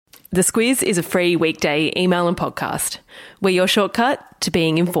The Squiz is a free weekday email and podcast. We're your shortcut to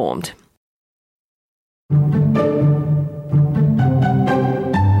being informed.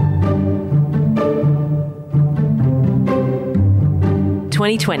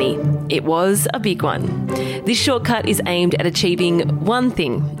 ...2020. It was a big one. This shortcut is aimed at achieving one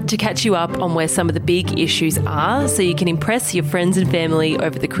thing, to catch you up on where some of the big issues are so you can impress your friends and family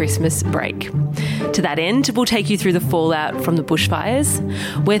over the Christmas break. To that end, we'll take you through the fallout from the bushfires,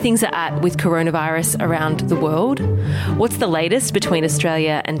 where things are at with coronavirus around the world, what's the latest between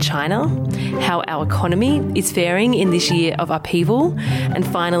Australia and China, how our economy is faring in this year of upheaval, and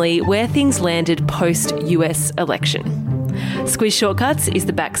finally, where things landed post-US election. Squiz Shortcuts is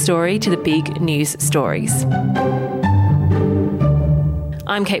the backstory to the big news stories.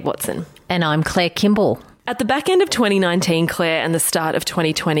 I'm Kate Watson. And I'm Claire Kimball. At the back end of 2019, Claire, and the start of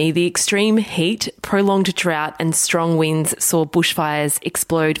 2020, the extreme heat, prolonged drought and strong winds saw bushfires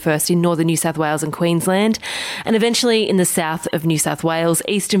explode first in northern New South Wales and Queensland, and eventually in the south of New South Wales,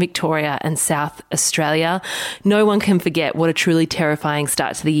 eastern Victoria and South Australia. No one can forget what a truly terrifying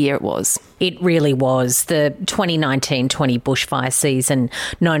start to the year it was. It really was. The 2019-20 bushfire season,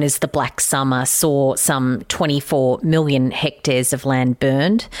 known as the Black Summer, saw some 24 million hectares of land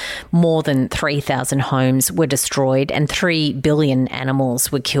burned, more than 3,000 homes were destroyed, and 3 billion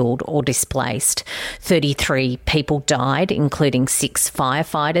animals were killed or displaced. 33 people died, including 6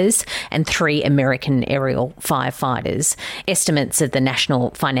 firefighters and 3 American aerial firefighters. Estimates of the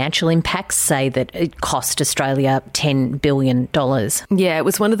national financial impacts say that it cost Australia $10 billion. Yeah, it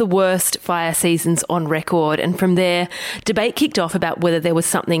was one of the worst fire seasons on record, and from there, debate kicked off about whether there was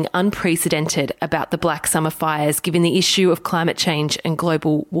something unprecedented about the Black Summer fires given the issue of climate change and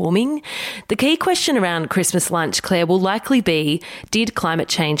global warming. The key question around Christmas lunch, Claire, will likely be, did climate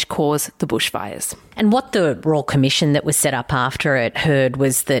change cause the bushfires? And what the Royal Commission that was set up after it heard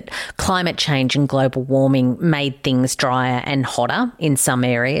was that climate change and global warming made things drier and hotter in some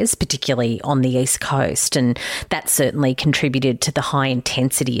areas, particularly on the East Coast. And that certainly contributed to the high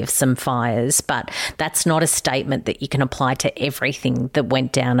intensity of some fires. But that's not a statement that you can apply to everything that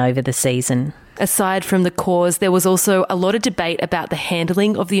went down over the season. Aside from the cause, there was also a lot of debate about the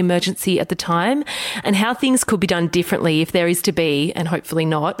handling of the emergency at the time and how things could be done differently if there is to be, and hopefully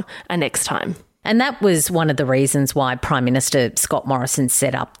not, a next time. And that was one of the reasons why Prime Minister Scott Morrison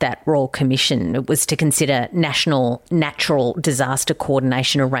set up that Royal Commission. It was to consider national natural disaster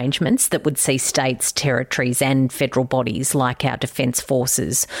coordination arrangements that would see states, territories and federal bodies like our Defence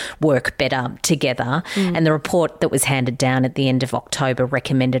Forces work better together. And the report that was handed down at the end of October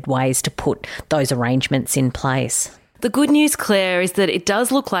recommended ways to put those arrangements in place. The good news, Claire, is that it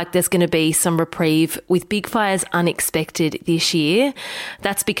does look like there's going to be some reprieve with big fires unexpected this year.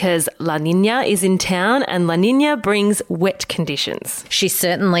 That's because La Niña is in town, and La Niña brings wet conditions. She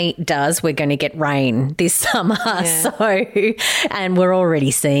certainly does. We're going to get rain this summer. And we're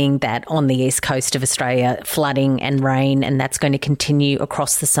already seeing that on the east coast of Australia, flooding and rain, and that's going to continue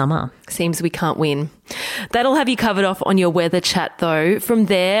across the summer. Seems we can't win. That'll have you covered off on your weather chat, though. From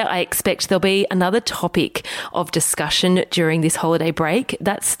there, I expect there'll be another topic of discussion during this holiday break.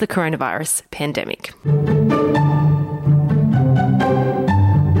 That's the coronavirus pandemic.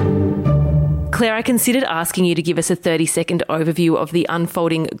 Claire, I considered asking you to give us a 30-second overview of the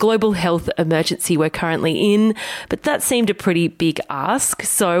unfolding global health emergency we're currently in, but that seemed a pretty big ask.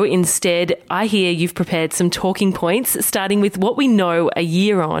 So instead, I hear you've prepared some talking points, starting with what we know a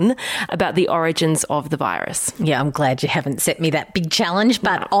year on about the origins of the virus. Yeah, I'm glad you haven't set me that big challenge,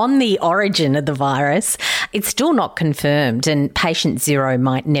 but on the origin of the virus, it's still not confirmed and patient zero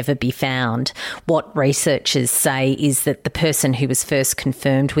might never be found. What researchers say is that the person who was first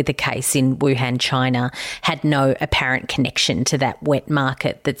confirmed with a case in Wuhan, China, had no apparent connection to that wet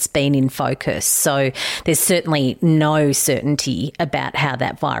market that's been in focus. So there's certainly no certainty about how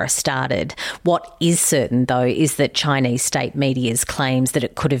that virus started. What is certain, though, is that Chinese state media's claims that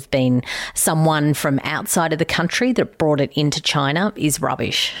it could have been someone from outside of the country that brought it into China is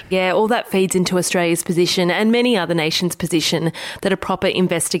rubbish. Yeah, all that feeds into Australia's position and many other nations' position that a proper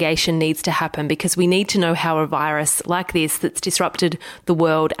investigation needs to happen, because we need to know how a virus like this that's disrupted the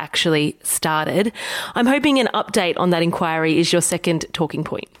world actually started. I'm hoping an update on that inquiry is your second talking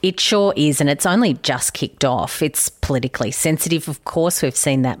point. It sure is, and it's only just kicked off. It's politically sensitive, of course. We've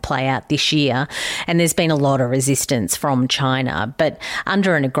seen that play out this year, and there's been a lot of resistance from China. But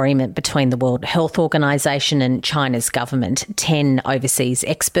under an agreement between the World Health Organization and China's government, 10 overseas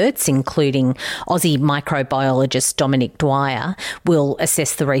experts, including Aussie microbiologist Dominic Dwyer will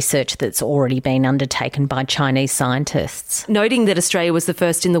assess the research that's already been undertaken by Chinese scientists. Noting that Australia was the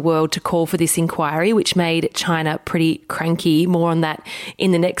first in the world to call for this inquiry, which made China pretty cranky. More on that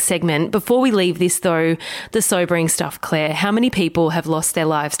in the next segment. Before we leave this, though, the sobering stuff, Claire. How many people have lost their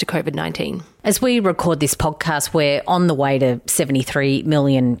lives to COVID-19? As we record this podcast, we're on the way to 73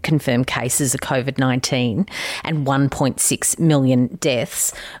 million confirmed cases of COVID-19 and 1.6 million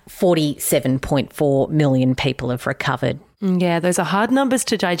deaths. 47.4 million people have recovered. Yeah, those are hard numbers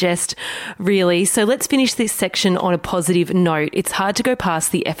to digest, really. So let's finish this section on a positive note. It's hard to go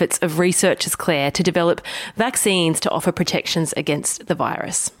past the efforts of researchers, Claire, to develop vaccines to offer protections against the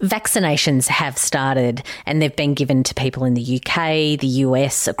virus. Vaccinations have started and they've been given to people in the UK, the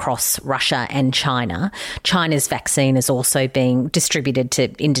US, across Russia and China. China's vaccine is also being distributed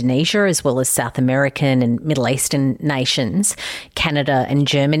to Indonesia as well as South American and Middle Eastern nations. Canada and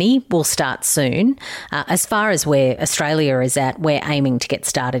Germany will start soon. As far as where Australia is at, we're aiming to get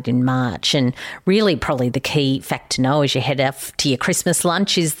started in March. And really probably the key fact to know as you head off to your Christmas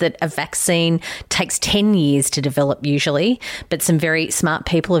lunch is that a vaccine takes 10 years to develop usually, but some very smart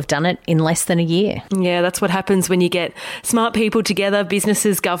people have done it in less than a year. Yeah, that's what happens when you get smart people together,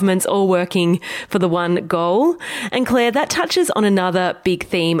 businesses, governments, all working for the one goal. And Claire, that touches on another big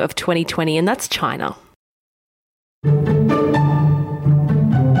theme of 2020, and that's China.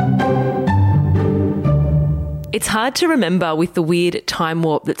 It's hard to remember with the weird time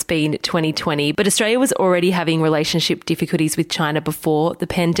warp that's been 2020, but Australia was already having relationship difficulties with China before the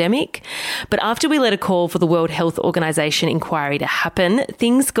pandemic. But after we let a call for the World Health Organization inquiry to happen,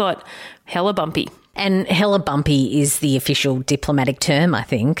 things got hella bumpy. And hella bumpy is the official diplomatic term, I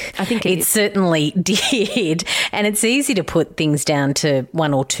think. I think it certainly did. And it's easy to put things down to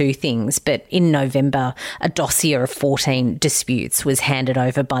one or two things. But in November, a dossier of 14 disputes was handed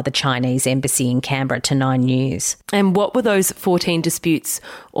over by the Chinese embassy in Canberra to Nine News. And what were those 14 disputes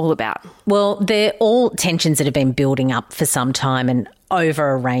all about? Well, they're all tensions that have been building up for some time and over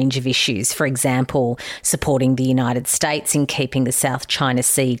a range of issues. For example, supporting the United States in keeping the South China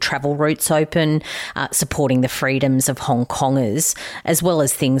Sea travel routes open, supporting the freedoms of Hong Kongers, as well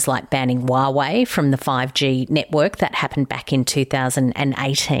as things like banning Huawei from the 5G network that happened back in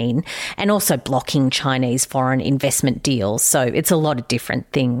 2018, and also blocking Chinese foreign investment deals. So it's a lot of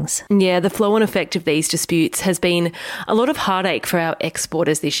different things. Yeah, the flow-on effect of these disputes has been a lot of heartache for our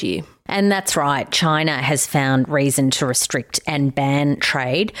exporters this year. And that's right. China has found reason to restrict and ban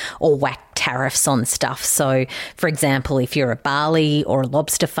trade or whack tariffs on stuff. So, for example, if you're a barley or a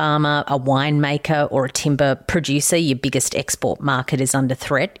lobster farmer, a winemaker or a timber producer, your biggest export market is under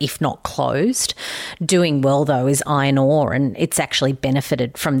threat, if not closed. Doing well, though, is iron ore, and it's actually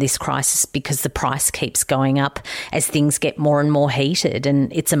benefited from this crisis because the price keeps going up as things get more and more heated.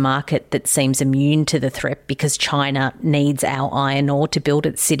 And it's a market that seems immune to the threat because China needs our iron ore to build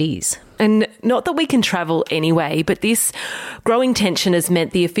its cities. And not that we can travel anyway, but this growing tension has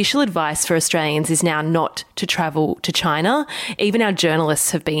meant the official advice for Australians is now not to travel to China. Even our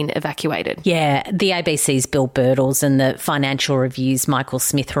journalists have been evacuated. Yeah, the ABC's Bill Birtles and the Financial Review's Michael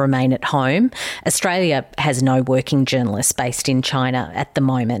Smith remain at home. Australia has no working journalists based in China at the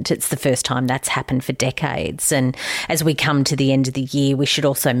moment. It's the first time that's happened for decades. And as we come to the end of the year, we should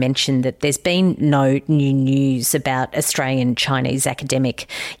also mention that there's been no new news about Australian Chinese academic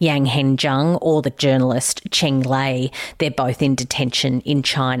Yang Henzheng or the journalist Cheng Lei. They're both in detention in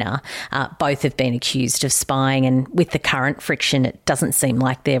China. Both have been accused of spying, and with the current friction, it doesn't seem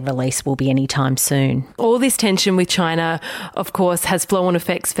like their release will be anytime soon. All this tension with China, of course, has flow-on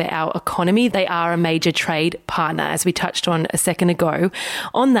effects for our economy. They are a major trade partner, as we touched on a second ago.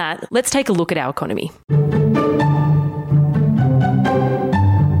 On that, let's take a look at our economy.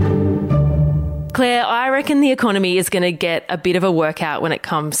 Claire, I reckon the economy is going to get a bit of a workout when it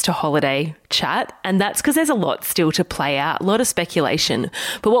comes to holiday chat, and that's because there's a lot still to play out, a lot of speculation.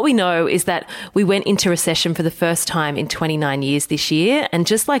 But what we know is that we went into recession for the first time in 29 years this year, and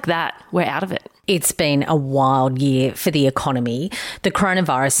just like that, we're out of it. It's been a wild year for the economy. The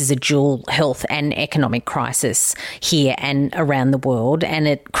coronavirus is a dual health and economic crisis here and around the world, and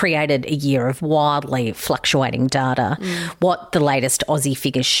it created a year of wildly fluctuating data. What the latest Aussie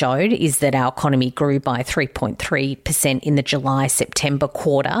figures showed is that our economy grew by 3.3% in the July-September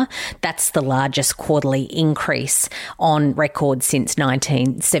quarter. That's the largest quarterly increase on record since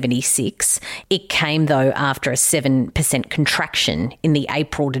 1976. It came, though, after a 7% contraction in the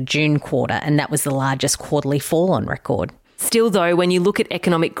April to June quarter, and that was the largest quarterly fall on record. Still, though, when you look at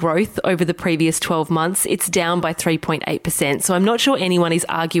economic growth over the previous 12 months, it's down by 3.8%. So I'm not sure anyone is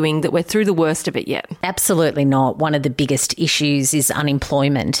arguing that we're through the worst of it yet. Absolutely not. One of the biggest issues is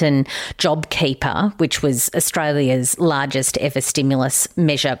unemployment, and JobKeeper, which was Australia's largest ever stimulus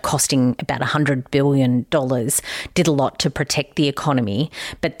measure costing about $100 billion, did a lot to protect the economy.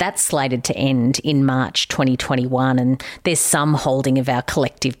 But that's slated to end in March 2021, and there's some holding of our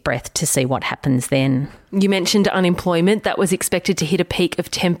collective breath to see what happens then. You mentioned unemployment. That was expected to hit a peak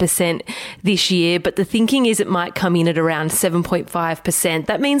of 10% this year, but the thinking is it might come in at around 7.5%.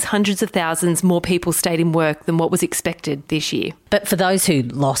 That means hundreds of thousands more people stayed in work than what was expected this year. But for those who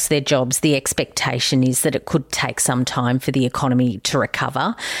lost their jobs, the expectation is that it could take some time for the economy to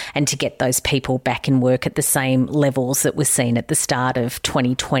recover and to get those people back in work at the same levels that were seen at the start of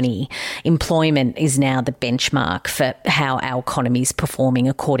 2020. Employment is now the benchmark for how our economy is performing,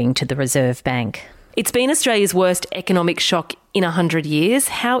 according to the Reserve Bank. It's been Australia's worst economic shock in 100 years.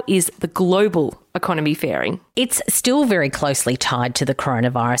 How is the global economy faring? It's still very closely tied to the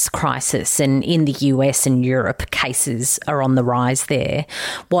coronavirus crisis, and in the US and Europe, cases are on the rise there.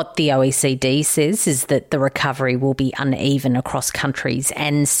 What the OECD says is that the recovery will be uneven across countries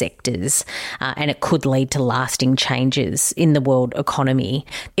and sectors, and it could lead to lasting changes in the world economy.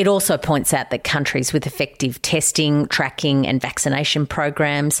 It also points out that countries with effective testing, tracking and vaccination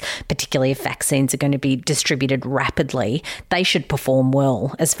programs, particularly if vaccines are going to be distributed rapidly, they should perform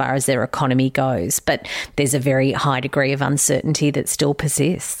well as far as their economy goes. But there's a very high degree of uncertainty that still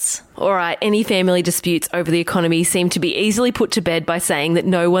persists. All right, any family disputes over the economy seem to be easily put to bed by saying that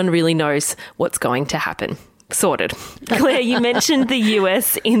no one really knows what's going to happen. Sorted. Claire, you mentioned the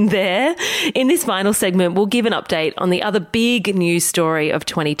US in there. In this final segment, we'll give an update on the other big news story of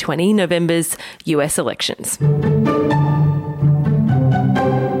 2020, November's US elections.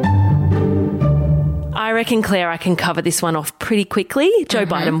 I reckon, Claire, I can cover this one off pretty quickly. Joe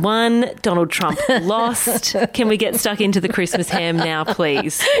Biden won, Donald Trump lost. Can we get stuck into the Christmas ham now,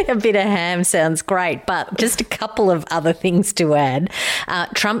 please? A bit of ham sounds great, but just a couple of other things to add.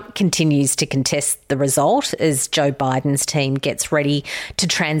 Trump continues to contest the result as Joe Biden's team gets ready to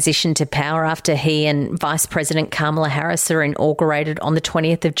transition to power after he and Vice President Kamala Harris are inaugurated on the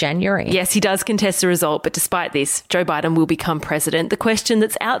 20th of January. Yes, he does contest the result, but despite this, Joe Biden will become president. The question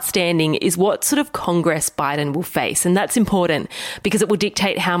that's outstanding is what sort of Congress Biden will face, and that's important because it will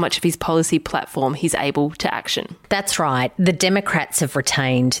dictate how much of his policy platform he's able to action. That's right. The Democrats have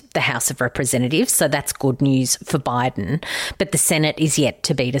retained the House of Representatives, so that's good news for Biden, but the Senate is yet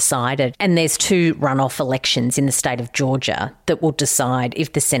to be decided, and there's two runoff elections in the state of Georgia that will decide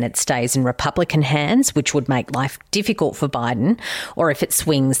if the Senate stays in Republican hands, which would make life difficult for Biden, or if it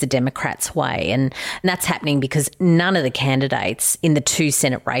swings the Democrats' way, and that's happening because none of the candidates in the two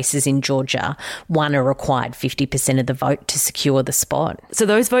Senate races in Georgia won a required 50% of the vote to secure the spot. So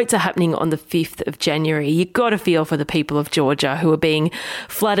those votes are happening on the 5th of January. You've got to feel for the people of Georgia who are being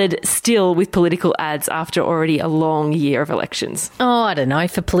flooded still with political ads after already a long year of elections. Oh, I don't know.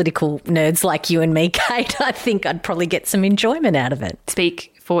 For political nerds like you and me, Kate, I think I'd probably get some enjoyment out of it. Speak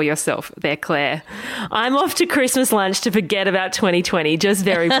for yourself there, Claire. I'm off to Christmas lunch to forget about 2020, just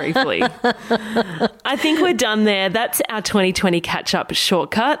very briefly. I think we're done there. That's our 2020 catch-up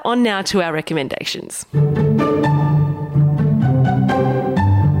shortcut. On now to our recommendations.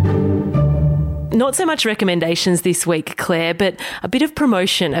 Not so much recommendations this week, Claire, but a bit of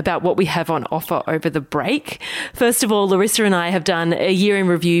promotion about what we have on offer over the break. First of all, Larissa and I have done a year in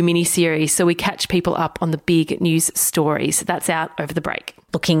review mini-series, so we catch people up on the big news stories. That's out over the break.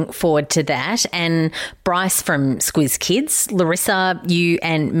 Looking forward to that. And Bryce from Squiz Kids, Larissa, you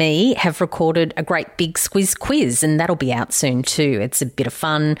and me have recorded a great big Squiz quiz, and that'll be out soon too. It's a bit of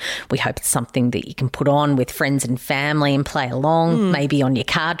fun. We hope it's something that you can put on with friends and family and play along, maybe on your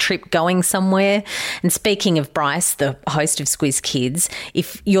car trip going somewhere. And speaking of Bryce, the host of Squiz Kids,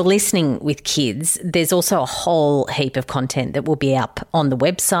 if you're listening with kids, there's also a whole heap of content that will be up on the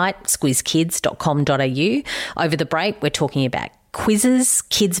website, squizkids.com.au. Over the break, we're talking about quizzes,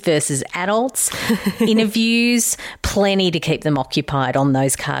 kids versus adults, interviews, plenty to keep them occupied on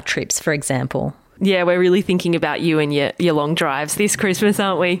those car trips, for example. Yeah, we're really thinking about you and your long drives this Christmas,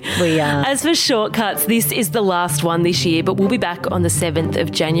 aren't we? We are. As for shortcuts, this is the last one this year, but we'll be back on the 7th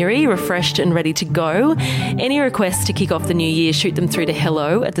of January, refreshed and ready to go. Any requests to kick off the new year, shoot them through to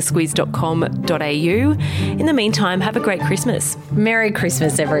hello@thesquiz.com.au. In the meantime, have a great Christmas. Merry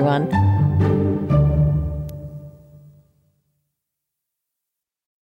Christmas, everyone.